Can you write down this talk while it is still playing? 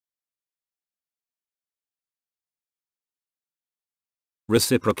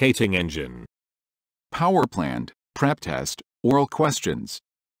Reciprocating engine. Power plant, prep test, oral questions.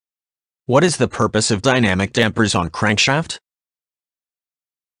 What is the purpose of dynamic dampers on crankshaft?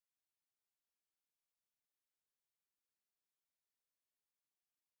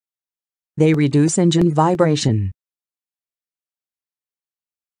 They reduce engine vibration.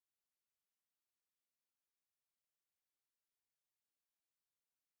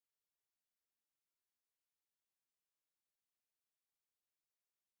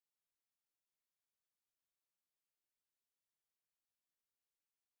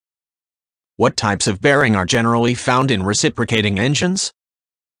 What types of bearing are generally found in reciprocating engines?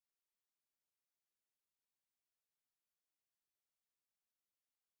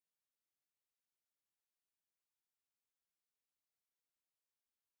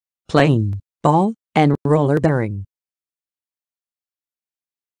 Plain, ball, and roller bearing.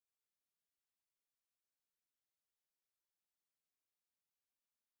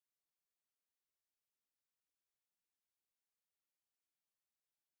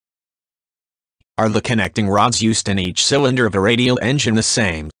 Are the connecting rods used in each cylinder of a radial engine the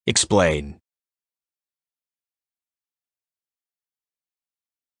same? Explain.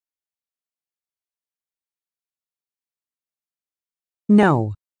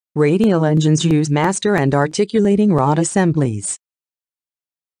 No. Radial engines use master and articulating rod assemblies.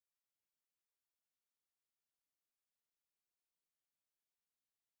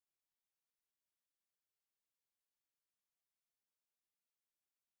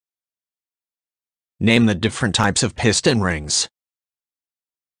 Name the different types of piston rings.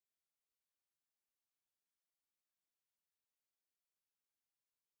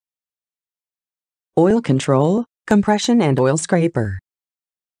 Oil control, compression and oil scraper.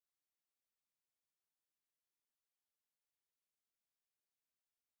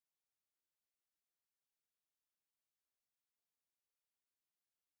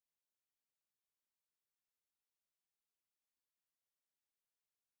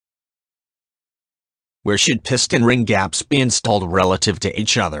 Where should piston ring gaps be installed relative to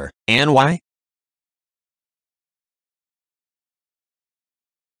each other, and why?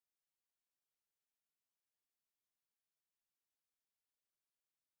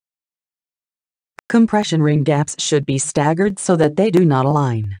 Compression ring gaps should be staggered so that they do not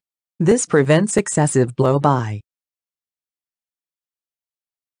align. This prevents excessive blow-by.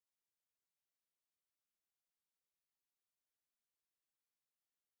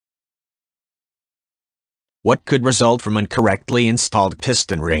 What could result from incorrectly installed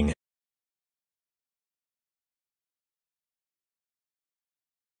piston ring?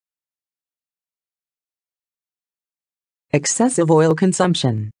 Excessive oil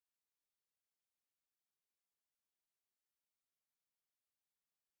consumption.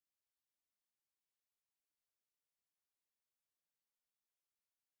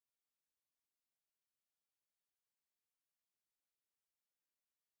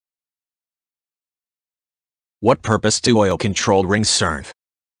 What purpose do oil-controlled rings serve?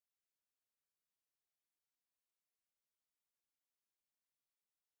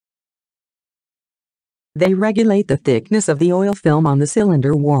 They regulate the thickness of the oil film on the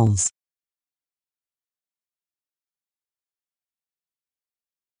cylinder walls.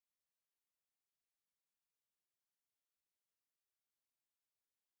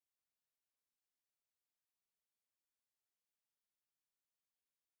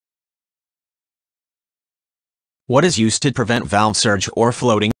 What is used to prevent valve surge or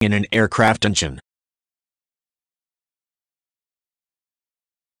floating in an aircraft engine?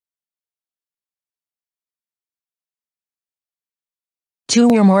 Two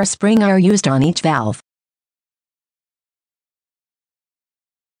or more springs are used on each valve.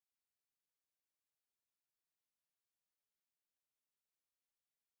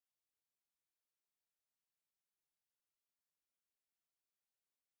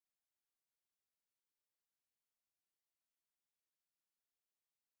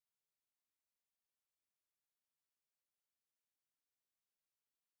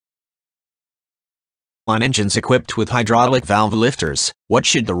 On engines equipped with hydraulic valve lifters, what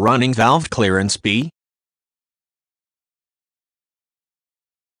should the running valve clearance be?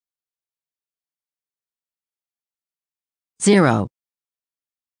 Zero.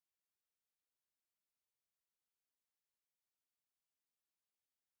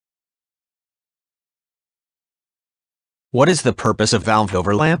 What is the purpose of valve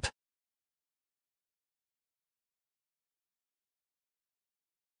overlap?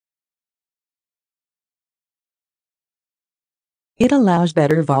 It allows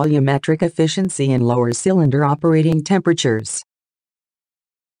better volumetric efficiency and lower cylinder operating temperatures.